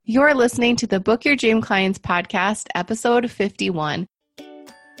You're listening to the Book Your Dream Clients podcast, episode 51.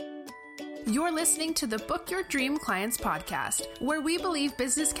 You're listening to the Book Your Dream Clients podcast, where we believe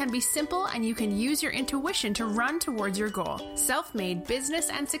business can be simple and you can use your intuition to run towards your goal. Self-made business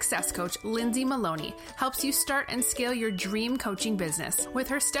and success coach Lindsay Maloney helps you start and scale your dream coaching business. With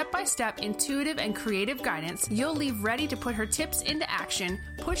her step-by-step intuitive and creative guidance, you'll leave ready to put her tips into action,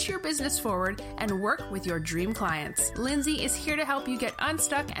 push your business forward, and work with your dream clients. Lindsay is here to help you get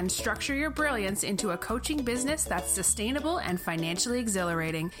unstuck and structure your brilliance into a coaching business that's sustainable and financially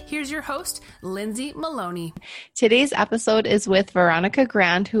exhilarating. Here's your host, Lindsay Maloney. Today's episode is with Veronica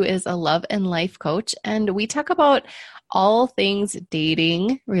Grant, who is a love and life coach, and we talk about all things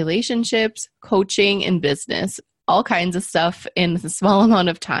dating, relationships, coaching, and business. All kinds of stuff in a small amount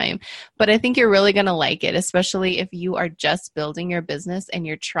of time. But I think you're really going to like it, especially if you are just building your business and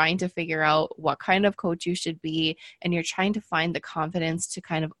you're trying to figure out what kind of coach you should be, and you're trying to find the confidence to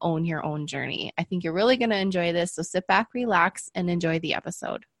kind of own your own journey. I think you're really going to enjoy this. So sit back, relax, and enjoy the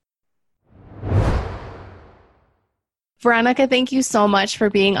episode. Veronica, thank you so much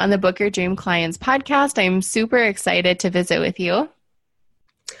for being on the Book Your Dream Clients podcast. I'm super excited to visit with you.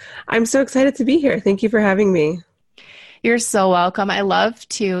 I'm so excited to be here. Thank you for having me. You're so welcome. I love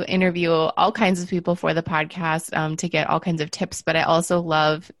to interview all kinds of people for the podcast to get all kinds of tips, but I also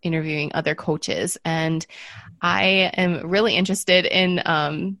love interviewing other coaches. And I am really interested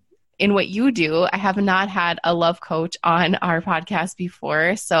in what you do. I have not had a love coach on our podcast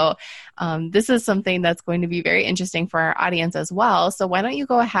before. So this is something that's going to be very interesting for our audience as well. So why don't you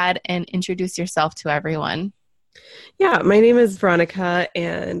go ahead and introduce yourself to everyone? Yeah, my name is Veronica,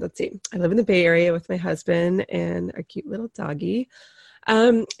 and I live in the Bay Area with my husband and our cute little doggy.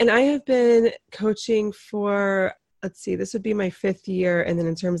 And I have been coaching for, this would be my 5th year. And then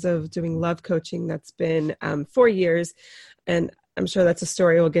in terms of doing love coaching, that's been 4 years. And I'm sure that's a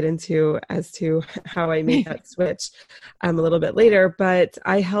story we'll get into as to how I made that switch a little bit later. But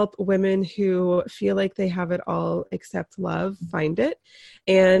I help women who feel like they have it all except love find it.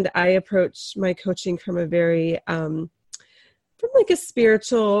 And I approach my coaching from a very, from like a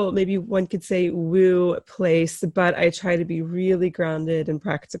spiritual, maybe one could say woo place, but I try to be really grounded and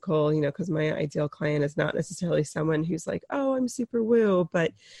practical, because my ideal client is not necessarily someone who's like, oh, I'm super woo,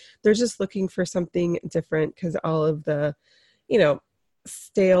 but they're just looking for something different because all of the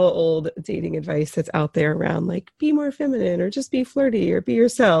stale old dating advice that's out there around like be more feminine or just be flirty or be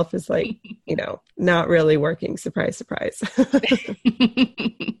yourself is like, not really working. Surprise, surprise.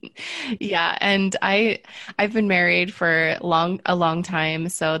 Yeah. And I've been married for a long time.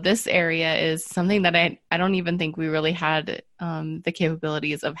 So this area is something that I don't even think we really had the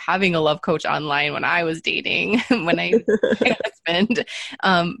capabilities of having a love coach online when I was dating, when I met my husband.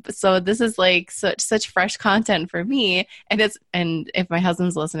 So this is like such fresh content for me. And if my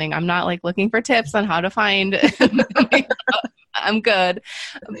husband's listening, I'm not like looking for tips on how to find I'm good.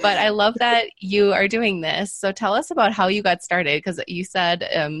 But I love that you are doing this. So tell us about how you got started, because you said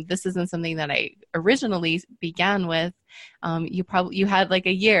this isn't something that I originally began with. You had like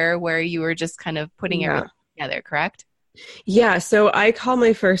a year where you were just kind of putting everything together, correct? Yeah. So I call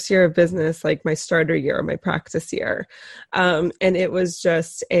my first year of business like my starter year, my practice year. And it was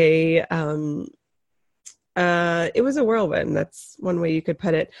just it was a whirlwind. That's one way you could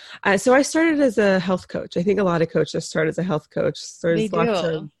put it. So I started as a health coach. I think a lot of coaches start as a health coach.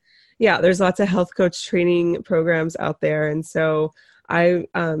 There's lots of health coach training programs out there. And so I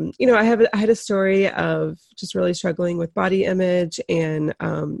had a story of just really struggling with body image and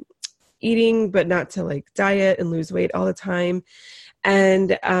eating, but not to like diet and lose weight all the time.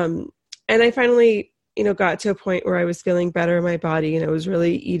 And I finally, got to a point where I was feeling better in my body and I was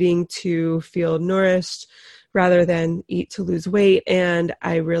really eating to feel nourished rather than eat to lose weight. And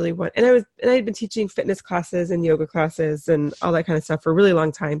I really I had been teaching fitness classes and yoga classes and all that kind of stuff for a really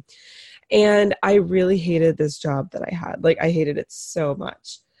long time. And I really hated this job that I had. Like I hated it so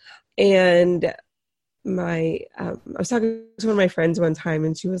much. And I was talking to one of my friends one time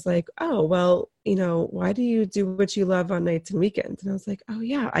and she was like, oh, well, why do you do what you love on nights and weekends? And I was like, oh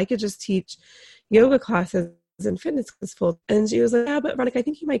yeah, I could just teach yoga classes and fitness classes full. And she was like, yeah, but Veronica, I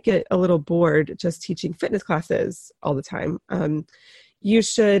think you might get a little bored just teaching fitness classes all the time. You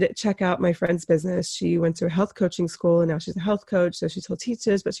should check out my friend's business. She went to a health coaching school and now she's a health coach. So she still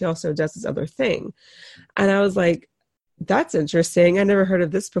teaches, but she also does this other thing. And I was like, that's interesting. I never heard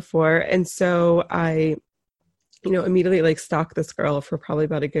of this before. And so I immediately like stalked this girl for probably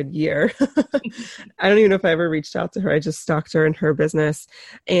about a good year. I don't even know if I ever reached out to her. I just stalked her in her business.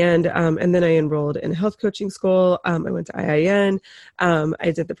 And then I enrolled in a health coaching school. I went to IIN. I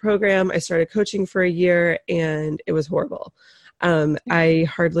did the program. I started coaching for a year and it was horrible. I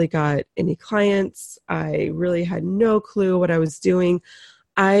hardly got any clients. I really had no clue what I was doing.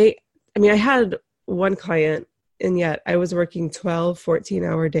 I mean, I had one client, and yet I was working 12,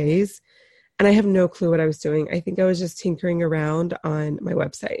 14-hour days, and I have no clue what I was doing. I think I was just tinkering around on my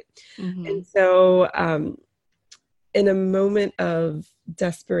website. Mm-hmm. And so, in a moment of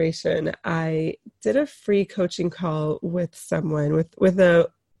desperation, I did a free coaching call with someone, with a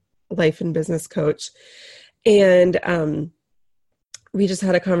life and business coach. And we just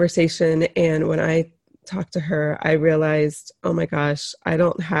had a conversation. And when I talked to her, I realized, oh my gosh, I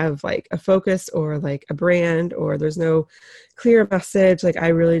don't have like a focus or like a brand, or there's no clear message. Like I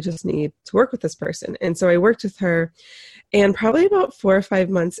really just need to work with this person. And so I worked with her, and probably about 4 or 5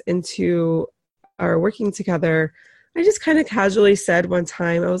 months into our working together, I just kind of casually said one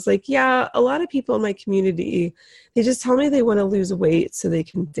time, I was like, yeah, a lot of people in my community, they just tell me they want to lose weight so they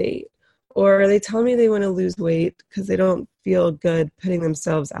can date. Or they tell me they want to lose weight because they don't feel good putting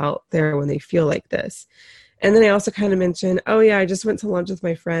themselves out there when they feel like this. And then I also kind of mentioned, oh yeah, I just went to lunch with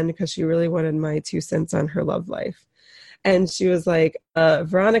my friend because she really wanted my 2 cents on her love life. And she was like,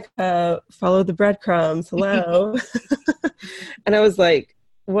 Veronica, follow the breadcrumbs. Hello. And I was like,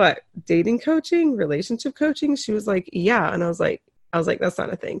 what, dating coaching, relationship coaching? She was like, yeah. And I was like, that's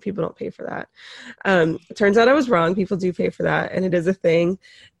not a thing. People don't pay for that. Turns out I was wrong. People do pay for that, and it is a thing.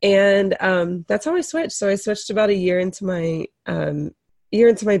 And that's how I switched. So I switched about a year into my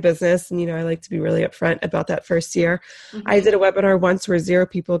business. And, I like to be really upfront about that first year. Mm-hmm. I did a webinar once where 0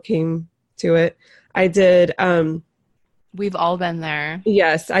 people came to it. I did. We've all been there.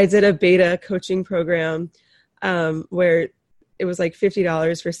 Yes. I did a beta coaching program where it was like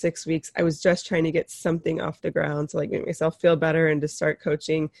 $50 for 6 weeks. I was just trying to get something off the ground to like make myself feel better and to start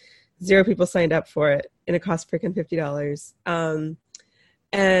coaching. 0 people signed up for it, and it cost freaking $50.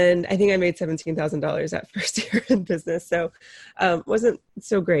 And I think I made $17,000 that first year in business. So wasn't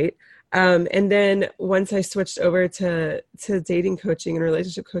so great. And then once I switched over to dating coaching and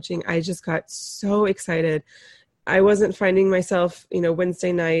relationship coaching, I just got so excited. I wasn't finding myself,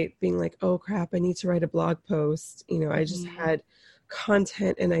 Wednesday night being like, oh crap, I need to write a blog post. I just had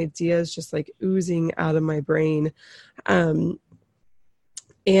content and ideas just like oozing out of my brain. And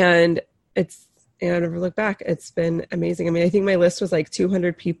I never look back. It's been amazing. I mean, I think my list was like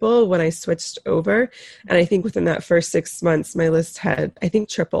 200 people when I switched over. And I think within that first 6 months, my list had, I think,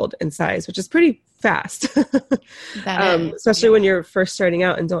 tripled in size, which is pretty fast. Especially when you're first starting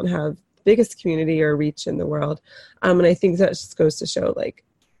out and don't have biggest community or reach in the world. And I think that just goes to show like,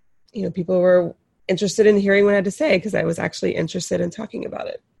 people were interested in hearing what I had to say because I was actually interested in talking about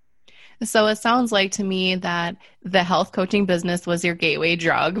it. So it sounds like to me that the health coaching business was your gateway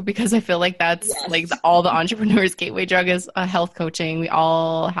drug, because I feel like that's like all the entrepreneurs' gateway drug is health coaching. We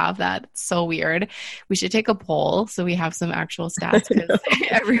all have that. It's so weird. We should take a poll so we have some actual stats, because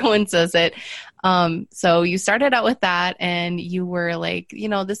everyone says it. So you started out with that and you were like,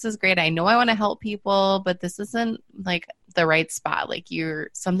 this is great. I know I want to help people, but this isn't like the right spot. Like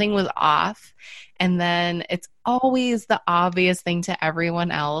something was off. And then it's always the obvious thing to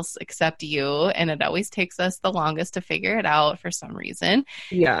everyone else except you. And it always takes us the longest to figure it out for some reason.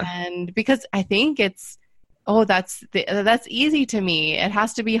 Yeah. And because I think that's easy to me. It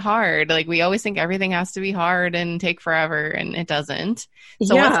has to be hard. Like we always think everything has to be hard and take forever, and it doesn't.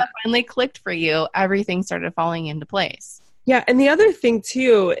 So once that finally clicked for you, everything started falling into place. Yeah. And the other thing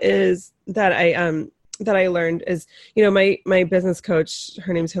too is that I learned is, my business coach,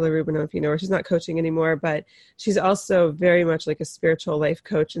 her name's Hillary Rubin. I don't know if you know her. She's not coaching anymore, but she's also very much like a spiritual life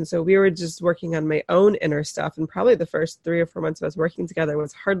coach. And so we were just working on my own inner stuff. And probably the first 3 or 4 months of us working together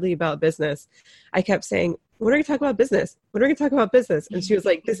was hardly about business. I kept saying, when are we going to talk about business? When are we going to talk about business? And she was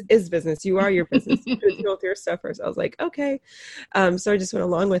like, this is business. You are your business. You should deal with your stuff first. I was like, okay. So I just went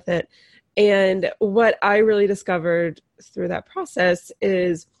along with it. And what I really discovered through that process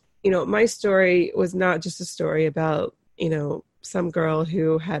is, my story was not just a story about, some girl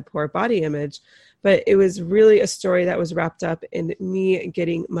who had poor body image, but it was really a story that was wrapped up in me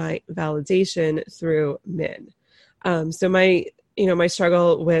getting my validation through men. So my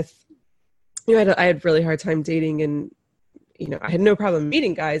struggle with, I had really hard time dating, and, I had no problem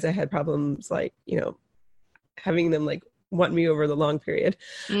meeting guys. I had problems like, having them like want me over the long period.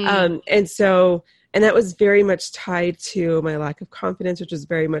 And that was very much tied to my lack of confidence, which was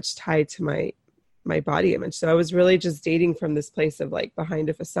very much tied to my body image. So I was really just dating from this place of like behind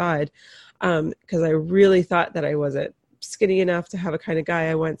a facade, because I really thought that I wasn't skinny enough to have a kind of guy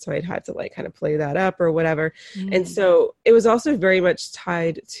I want. So I'd had to like kind of play that up or whatever. And so it was also very much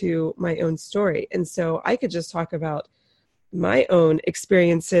tied to my own story. And so I could just talk about my own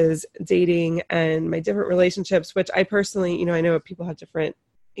experiences dating and my different relationships, which I personally, I know people have different,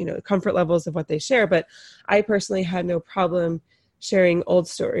 comfort levels of what they share, but I personally had no problem sharing old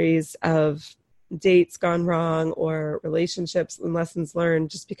stories of dates gone wrong or relationships and lessons learned,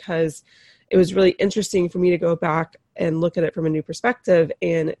 just because it was really interesting for me to go back and look at it from a new perspective.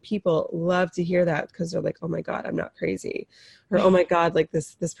 And people love to hear that because they're like, oh my God, I'm not crazy. Or, oh my God, like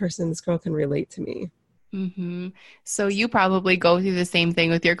this girl can relate to me. Mm-hmm. So you probably go through the same thing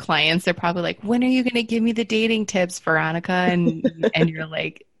with your clients. They're probably like, when are you going to give me the dating tips, Veronica? And you're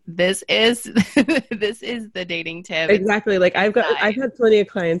like, this is this is the dating tip. Exactly. Like I've had plenty of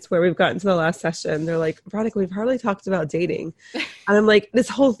clients where we've gotten to the last session. They're like, Veronica, we've hardly talked about dating. And I'm like,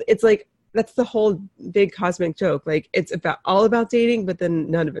 it's like, that's the whole big cosmic joke. Like it's all about dating, but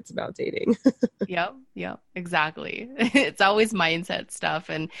then none of it's about dating. Yep, exactly. It's always mindset stuff,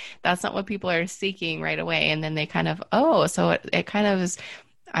 and that's not what people are seeking right away. And then they kind of, so it kind of is.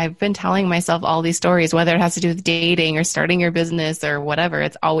 I've been telling myself all these stories, whether it has to do with dating or starting your business or whatever.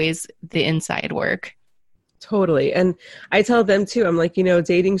 It's always the inside work. Totally. And I tell them too, I'm like,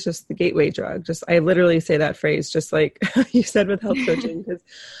 dating's just the gateway drug. I literally say that phrase, just like you said with health coaching, because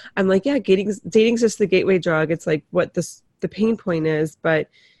I'm like, yeah, dating's just the gateway drug. It's like what the pain point is, but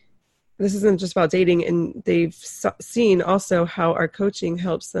this isn't just about dating. And they've seen also how our coaching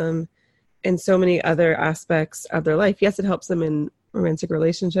helps them in so many other aspects of their life. Yes, it helps them in romantic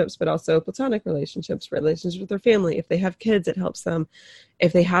relationships, but also platonic relationships with their family. If they have kids, it helps them.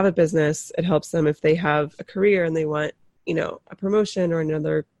 If they have a business, it helps them. If they have a career and they want, a promotion or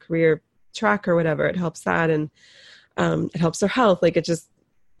another career track or whatever, it helps that. And it helps their health. Like it just,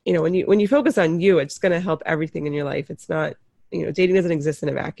 when you focus on you, it's going to help everything in your life. It's not, dating doesn't exist in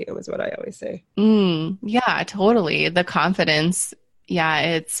a vacuum is what I always say. Yeah, totally. The confidence. Yeah,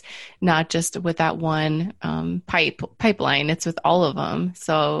 it's not just with that one pipeline. It's with all of them.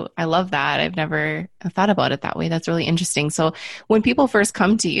 So I love that. I've never thought about it that way. That's really interesting. So when people first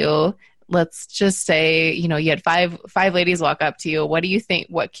come to you, let's just say, you had five ladies walk up to you. What do you think?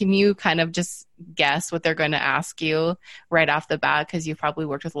 What can you kind of just guess what they're going to ask you right off the bat? Because you've probably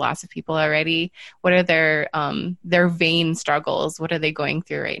worked with lots of people already. What are their vain struggles? What are they going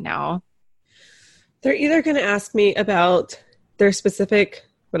through right now? They're either going to ask me about their specific,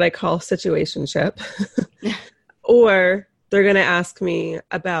 what I call situationship, or they're going to ask me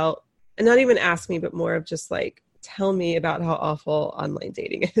about, and not even ask me, but more of just like, tell me about how awful online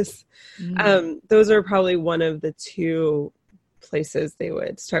dating is. Those are probably one of the two places they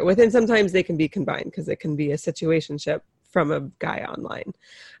would start with. And sometimes they can be combined because it can be a situationship from a guy online.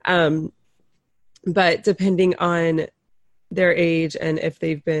 But depending on their age and if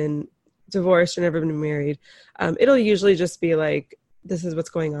they've been divorced or never been married, it'll usually just be like, this is what's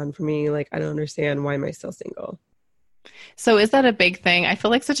going on for me. Like, I don't understand. Why am I still single? So is that a big thing? I feel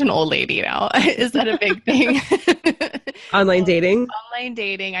like such an old lady now. Is that a big thing? Online dating? Online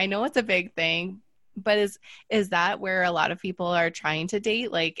dating. I know it's a big thing, but is that where a lot of people are trying to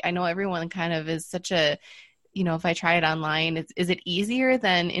date? Like, I know everyone kind of is such a, if I try it online, is it easier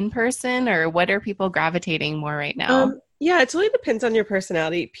than in person, or what are people gravitating more right now? Yeah, it really depends on your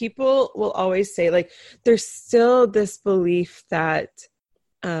personality. People will always say, like, there's still this belief that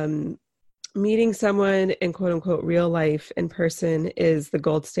meeting someone in quote unquote real life in person is the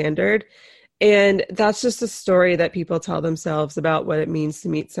gold standard. And that's just a story that people tell themselves about what it means to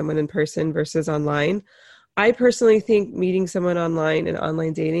meet someone in person versus online. I personally think meeting someone online and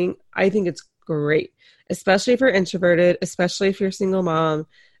online dating, I think it's great, especially if you're introverted, especially if you're a single mom,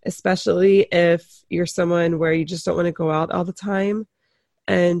 especially if you're someone where you just don't want to go out all the time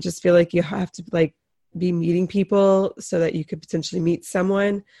and just feel like you have to like be meeting people so that you could potentially meet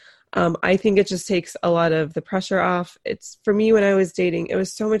someone. I think it just takes a lot of the pressure off. It's for me, when I was dating, it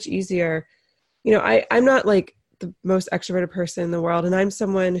was so much easier. I'm not like the most extroverted person in the world, and I'm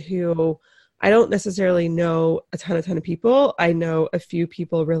someone who I don't necessarily know a ton of people. I know a few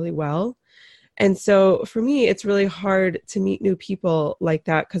people really well. And so for me, it's really hard to meet new people like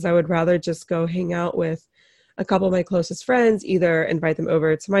that, because I would rather just go hang out with a couple of my closest friends, either invite them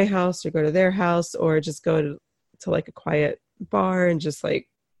over to my house or go to their house, or just go to like a quiet bar and just like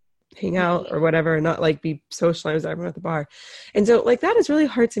hang out or whatever, and not like be socialized with everyone at the bar. And so like that is really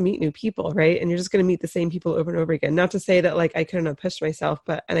hard to meet new people, right? And you're just going to meet the same people over and over again. Not to say that like I couldn't have pushed myself,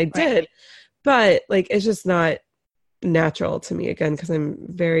 and I did, but like it's just not natural to me, again, because I'm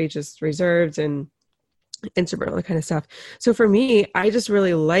very just reserved and introvert, all that kind of stuff. So for me, I just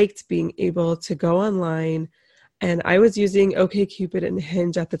really liked being able to go online. And I was using OkCupid and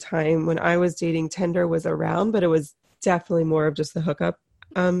Hinge at the time when I was dating. Tinder was around, but it was definitely more of just the hookup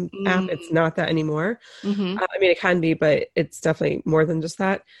app. It's not that anymore. Mm-hmm. I mean, it can be, but it's definitely more than just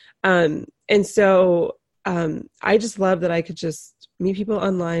that. And so I just love that I could just meet people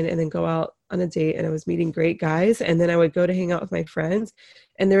online and then go out on a date, and I was meeting great guys. And then I would go to hang out with my friends,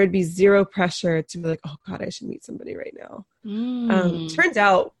 and there would be zero pressure to be like, oh God, I should meet somebody right now. Turns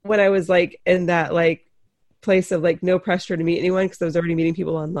out when I was like in that like place of like no pressure to meet anyone because I was already meeting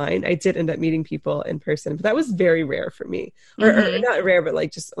people online, I did end up meeting people in person, but that was very rare for me, or not rare, but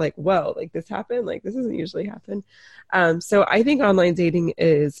like just like, whoa, like this happened, like this doesn't usually happen. So I think online dating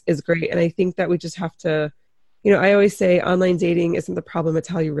is great, and I think that we just have to, I always say online dating isn't the problem, it's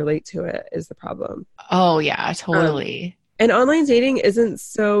how you relate to it is the problem. Oh yeah, totally. And online dating isn't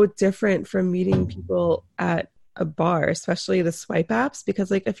so different from meeting people at a bar, especially the swipe apps,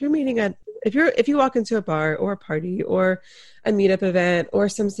 because like if you walk into a bar or a party or a meetup event or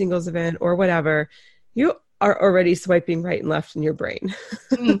some singles event or whatever, you are already swiping right and left in your brain.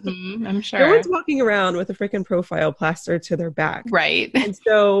 I'm sure. No one's walking around with a freaking profile plastered to their back. Right. And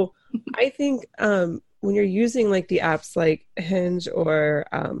so I think when you're using like the apps like Hinge or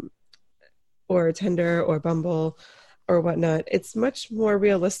Tinder or Bumble or whatnot, it's much more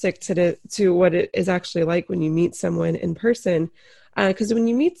realistic to what it is actually like when you meet someone in person. Because when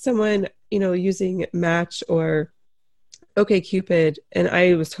you meet someone, using Match or OkCupid, and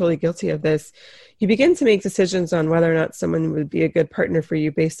I was totally guilty of this, you begin to make decisions on whether or not someone would be a good partner for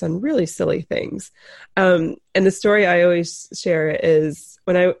you based on really silly things. And the story I always share is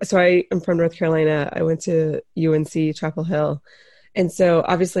I am from North Carolina. I went to UNC Chapel Hill. And so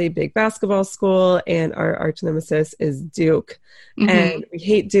obviously big basketball school, and our arch nemesis is Duke. And we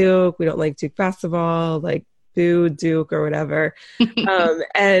hate Duke. We don't like Duke basketball, like boo Duke or whatever.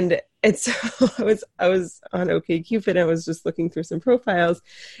 And so I was on OkCupid. I was just looking through some profiles,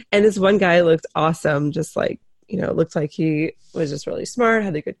 and this one guy looked awesome. Just like, looked like he was just really smart,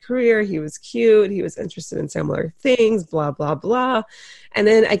 had a good career. He was cute. He was interested in similar things, blah, blah, blah. And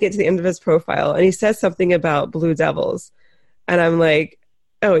then I get to the end of his profile, and he says something about Blue Devils. And I'm like,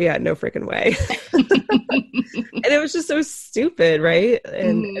 oh yeah, no freaking way. And it was just so stupid, right?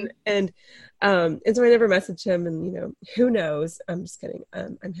 And so I never messaged him, and who knows? I'm just kidding.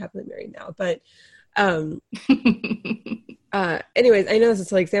 I'm happily married now. But anyways, I know this is a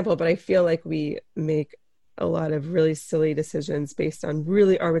silly example, but I feel like we make a lot of really silly decisions based on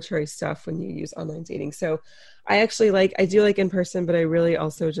really arbitrary stuff when you use online dating. So I do like in person, but I really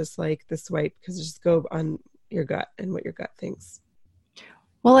also just like the swipe, because just go on your gut and what your gut thinks.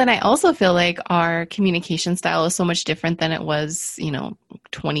 Well, and I also feel like our communication style is so much different than it was,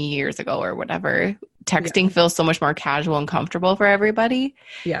 20 years ago or whatever. Texting feels so much more casual and comfortable for everybody.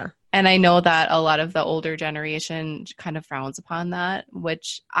 Yeah. And I know that a lot of the older generation kind of frowns upon that,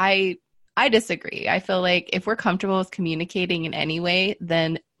 which I disagree. I feel like if we're comfortable with communicating in any way,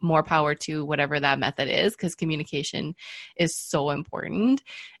 then more power to whatever that method is, because communication is so important.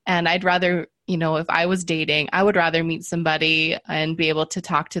 And I'd rather, if I was dating, I would rather meet somebody and be able to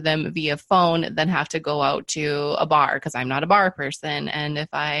talk to them via phone than have to go out to a bar, because I'm not a bar person. And if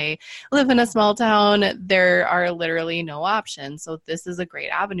I live in a small town, there are literally no options. So this is a great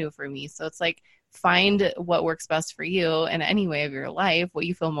avenue for me. So it's like, find what works best for you in any way of your life, what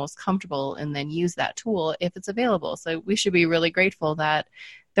you feel most comfortable, and then use that tool if it's available. So we should be really grateful that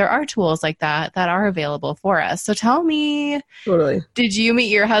there are tools like that are available for us. So tell me, totally, did you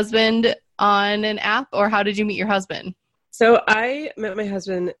meet your husband on an app, or how did you meet your husband? So I met my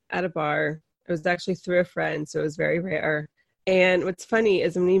husband at a bar. It was actually through a friend, so it was very rare. And what's funny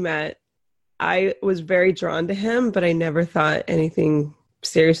is when we met, I was very drawn to him, but I never thought anything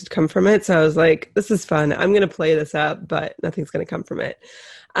serious would come from it. So I was like, this is fun. I'm going to play this up, but nothing's going to come from it.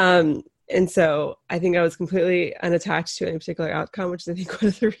 And so I think I was completely unattached to any particular outcome, which is, I think, one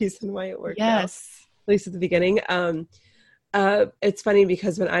of the reasons why it worked out, at least at the beginning. It's funny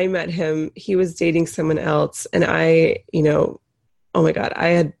because when I met him, he was dating someone else. And I, oh my God,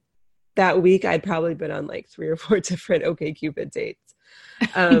 that week, I'd probably been on like 3 or 4 different OkCupid dates.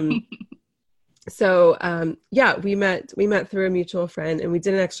 So we met through a mutual friend, and we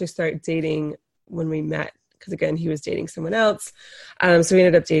didn't actually start dating when we met, because again, he was dating someone else. So we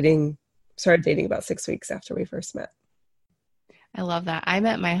ended up started dating about 6 weeks after we first met. I love that. I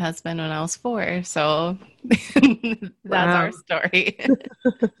met my husband when I was 4, so that's our story.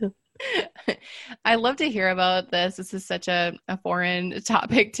 I love to hear about this. This is such a foreign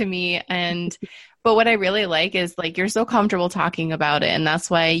topic to me. But what I really like is like you're so comfortable talking about it. And that's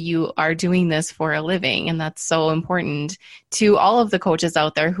why you are doing this for a living. And that's so important to all of the coaches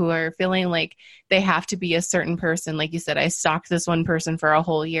out there who are feeling like they have to be a certain person. Like you said, I stalked this one person for a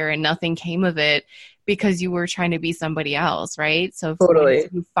whole year and nothing came of it because you were trying to be somebody else, right? So once Totally.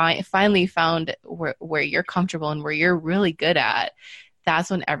 you finally found where you're comfortable and where you're really good at, that's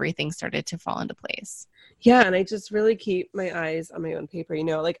when everything started to fall into place. Yeah. And I just really keep my eyes on my own paper,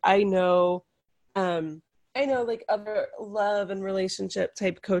 like I know like other love and relationship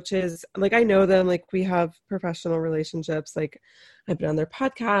type coaches, like I know them, like we have professional relationships, like I've been on their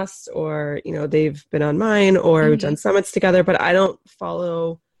podcasts or, they've been on mine or we've done summits together, but I don't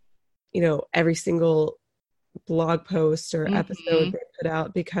follow, every single blog post or episode they put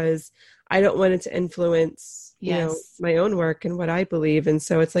out because I don't want it to influence, my own work and what I believe. And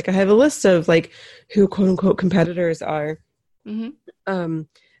so it's like, I have a list of like who quote unquote competitors are.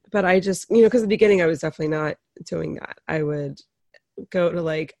 But I just, because in the beginning I was definitely not doing that. I would go to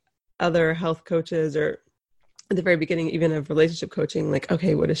like other health coaches or at the very beginning, even of relationship coaching, like,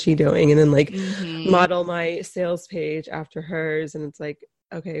 okay, what is she doing? And then like model my sales page after hers. And it's like,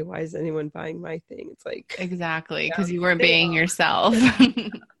 okay, why is anyone buying my thing? It's like, exactly. Because you weren't being yourself.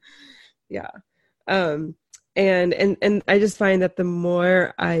 Yeah. And I just find that the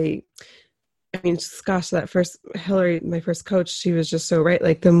more I mean, gosh, that first Hillary, my first coach, she was just so right.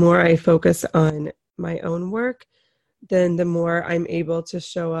 Like the more I focus on my own work, then the more I'm able to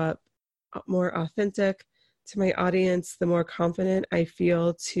show up more authentic to my audience, the more confident I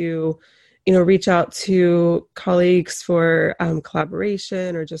feel to, reach out to colleagues for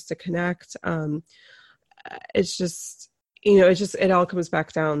collaboration or just to connect. It's just, it all comes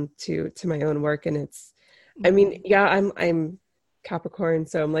back down to my own work. And it's, I mean, yeah, I'm Capricorn,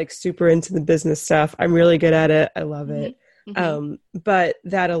 so I'm like super into the business stuff. I'm really good at it. I love it. But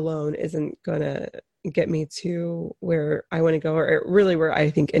that alone isn't gonna get me to where I want to go, or really where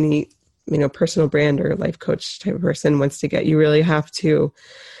I think any, personal brand or life coach type of person wants to get. You really have to,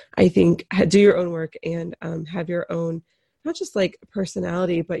 I think, do your own work and have your own, not just like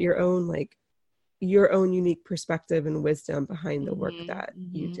personality, but your own unique perspective and wisdom behind the work that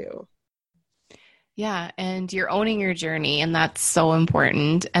you do. Yeah, and you're owning your journey, and that's so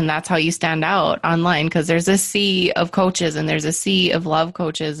important. And that's how you stand out online, because there's a sea of coaches and there's a sea of love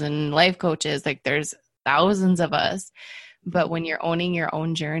coaches and life coaches. Like there's thousands of us. But when you're owning your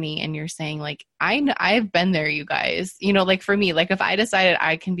own journey and you're saying like, I've been there, you guys, like for me, like if I decided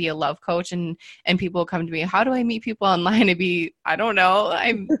I can be a love coach and people come to me, how do I meet people online? I don't know.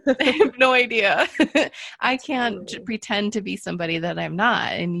 I have no idea. I can't pretend to be somebody that I'm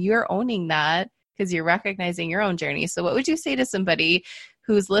not. And you're owning that because you're recognizing your own journey. So what would you say to somebody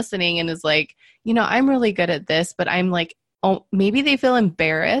who's listening and is like, I'm really good at this, but I'm like, oh, maybe they feel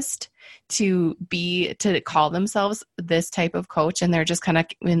embarrassed to call themselves this type of coach, and they're just kind of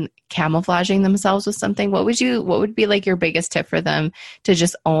camouflaging themselves with something. What would be like your biggest tip for them to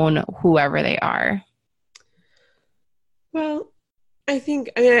just own whoever they are? Well,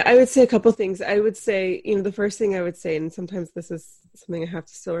 I would say a couple things. I would say, the first thing I would say, and sometimes this is something I have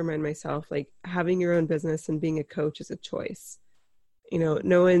to still remind myself, like having your own business and being a coach is a choice.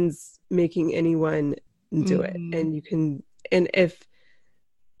 No one's making anyone do it. And you can, and if,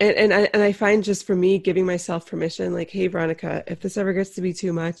 and I find just for me, giving myself permission, like, hey, Veronica, if this ever gets to be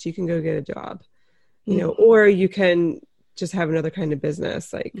too much, you can go get a job, or you can just have another kind of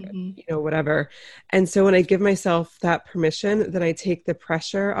business, like, whatever. And so when I give myself that permission, then I take the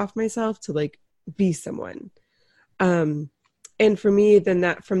pressure off myself to like be someone. And for me,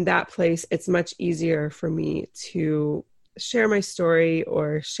 then from that place, it's much easier for me to share my story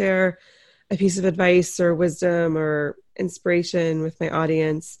or share a piece of advice or wisdom or inspiration with my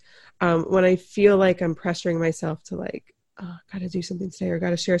audience. When I feel like I'm pressuring myself to like, oh, gotta do something today, or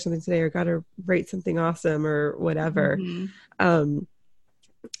gotta share something today, or gotta write something awesome or whatever.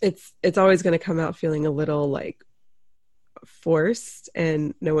 It's always going to come out feeling a little like forced,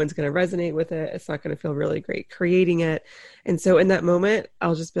 and no one's going to resonate with it. It's not going to feel really great creating it. And so in that moment,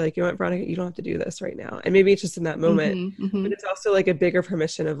 I'll just be like, you know what, Veronica, you don't have to do this right now. And maybe it's just in that moment, but it's also like a bigger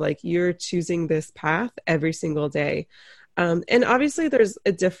permission of like, you're choosing this path every single day. And obviously there's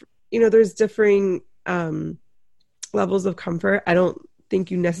there's differing levels of comfort. I don't think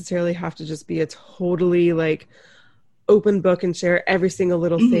you necessarily have to just be a totally like open book and share every single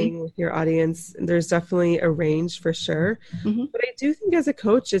little thing with your audience. There's definitely a range for sure. But I do think as a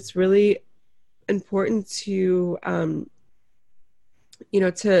coach, it's really important to,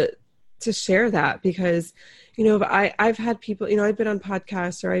 to to share that because, I've had people, I've been on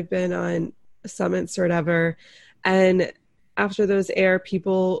podcasts or I've been on summits or whatever. And after those air,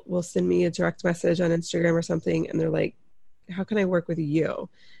 people will send me a direct message on Instagram or something. And they're like, how can I work with you?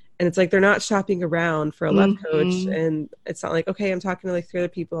 And it's like, they're not shopping around for a love coach. And it's not like, okay, I'm talking to like 3 other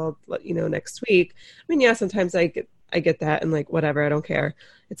people, I'll let you know next week. I mean, yeah, sometimes I get that and like, whatever, I don't care.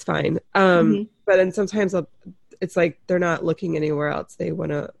 It's fine. But then sometimes it's like, they're not looking anywhere else. They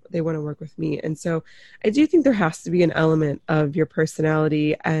want to work with me. And so I do think there has to be an element of your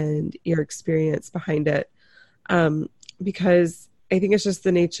personality and your experience behind it. Because I think it's just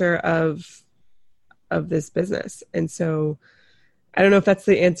the nature of this business. And so I don't know if that's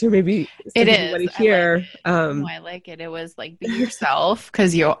the answer. Maybe it is. Want to hear. I like it. It was like, be yourself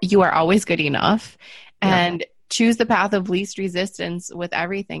because you are always good enough, and choose the path of least resistance with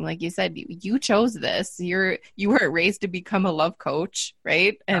everything. Like you said, you chose this. You were raised to become a love coach,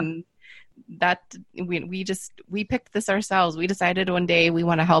 right? Yeah. And that we picked this ourselves. We decided one day we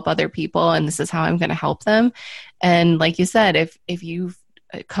want to help other people, and this is how I'm going to help them. And like you said, if you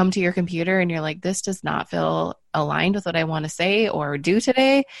come to your computer and you're like, this does not feel aligned with what I want to say or do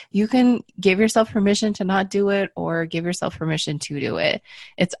today, you can give yourself permission to not do it or give yourself permission to do it.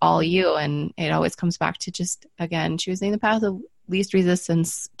 It's all you. And it always comes back to just, again, choosing the path of least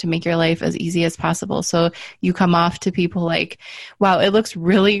resistance to make your life as easy as possible. So you come off to people like, wow, it looks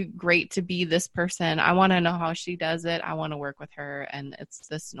really great to be this person. I want to know how she does it. I want to work with her. And it's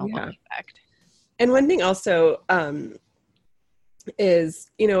this snowball effect. And one thing also,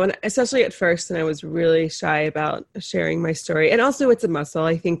 is, and especially at first, and I was really shy about sharing my story. And also it's a muscle,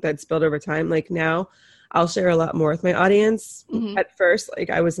 I think, that's built over time. Like now I'll share a lot more with my audience. At first,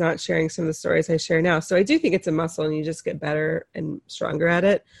 like I was not sharing some of the stories I share now. So I do think it's a muscle and you just get better and stronger at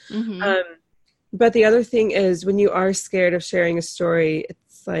it. But the other thing is when you are scared of sharing a story,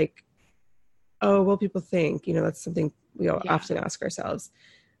 it's like, oh, what people think, that's something we often ask ourselves.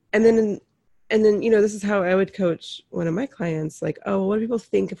 And then, this is how I would coach one of my clients, like, oh, what do people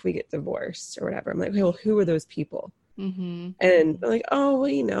think if we get divorced or whatever? I'm like, okay, well, who are those people? And they're like, oh,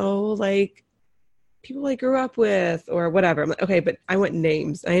 well, like people I grew up with or whatever. I'm like, okay, but I want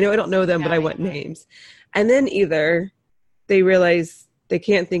names. I know I don't know them, but I want names. And then either they realize they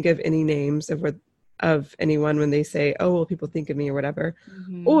can't think of any names of anyone when they say, oh, well, people think of me or whatever,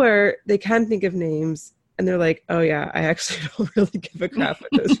 or they can think of names. And they're like, oh yeah, I actually don't really give a crap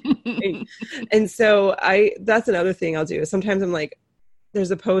what those people think. And so that's another thing I'll do. Sometimes I'm like, there's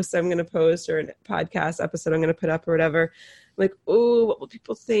a post I'm going to post or a podcast episode I'm going to put up or whatever. I'm like, oh, what will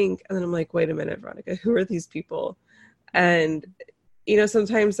people think? And then I'm like, wait a minute, Veronica, who are these people? And,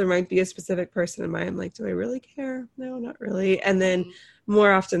 sometimes there might be a specific person in mind. I'm like, do I really care? No, not really. And then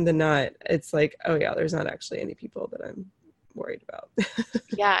more often than not, it's like, oh yeah, there's not actually any people that I'm worried about.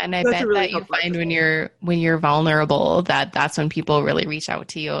 Yeah, and I bet really that you find when you're vulnerable that's when people really reach out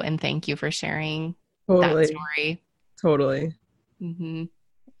to you and thank you for sharing that story. Totally.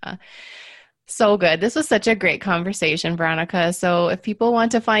 So good. This was such a great conversation, Veronica. So if people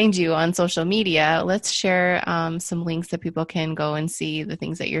want to find you on social media, let's share some links that people can go and see the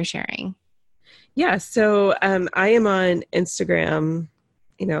things that you're sharing. Yeah. So I am on Instagram,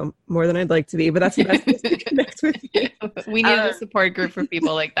 more than I'd like to be, but that's the best place to connect with you. We need a support group for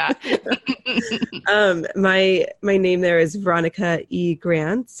people like that. My name there is Veronica E.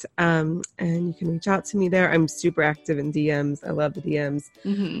 Grant, and you can reach out to me there. I'm super active in DMs. I love the DMs.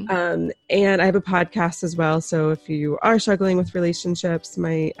 And I have a podcast as well. So if you are struggling with relationships,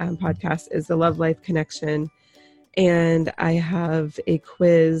 my podcast is The Love Life Connection. And I have a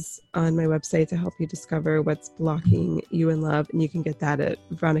quiz on my website to help you discover what's blocking you in love. And you can get that at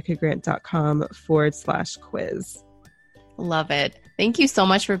veronicagrant.com/quiz. Love it. Thank you so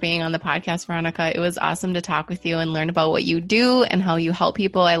much for being on the podcast, Veronica. It was awesome to talk with you and learn about what you do and how you help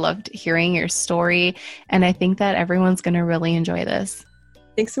people. I loved hearing your story. And I think that everyone's going to really enjoy this.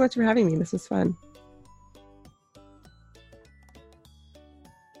 Thanks so much for having me. This was fun.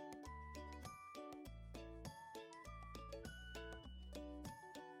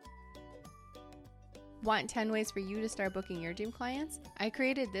 Want 10 ways for you to start booking your dream clients? I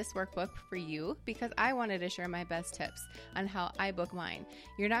created this workbook for you because I wanted to share my best tips on how I book mine.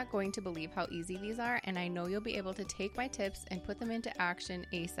 You're not going to believe how easy these are, and I know you'll be able to take my tips and put them into action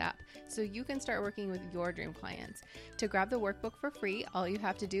ASAP so you can start working with your dream clients. To grab the workbook for free, all you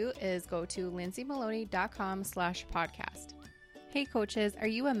have to do is go to lindsaymaloney.com/podcast. Hey coaches, are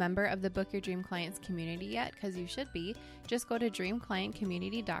you a member of the Book Your Dream Clients community yet? Because you should be. Just go to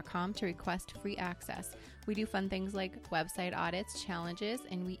dreamclientcommunity.com to request free access. We do fun things like website audits, challenges,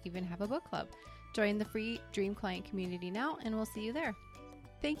 and we even have a book club. Join the free Dream Client community now, and we'll see you there.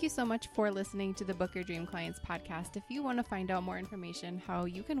 Thank you so much for listening to the Book Your Dream Clients podcast. If you want to find out more information how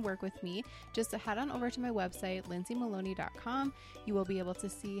you can work with me, just head on over to my website, lindsaymaloney.com. You will be able to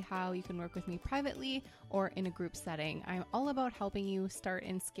see how you can work with me privately or in a group setting. I'm all about helping you start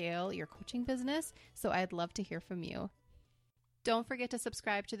and scale your coaching business, so I'd love to hear from you. Don't forget to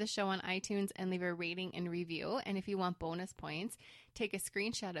subscribe to the show on iTunes and leave a rating and review. And if you want bonus points, take a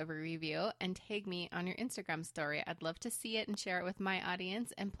screenshot of a review and tag me on your Instagram story. I'd love to see it and share it with my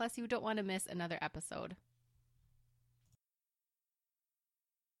audience. And plus, you don't want to miss another episode.